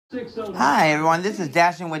Hi everyone, this is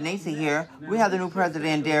Dashing with Nisi here. We have the new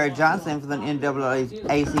president, Derek Johnson, for the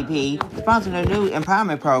NAACP, sponsoring a new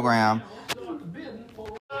empowerment program.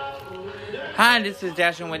 Hi, this is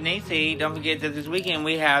Dashing with Nisi. Don't forget that this weekend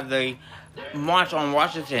we have the March on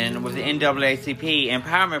Washington with the NAACP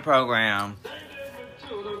empowerment program.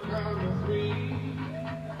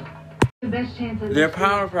 The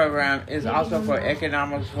empowerment program is also for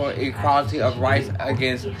economics, for equality of rights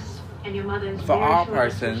against for all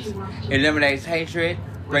persons, eliminates hatred,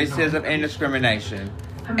 racism, and discrimination,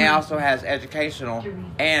 and also has educational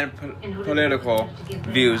and political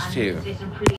views too.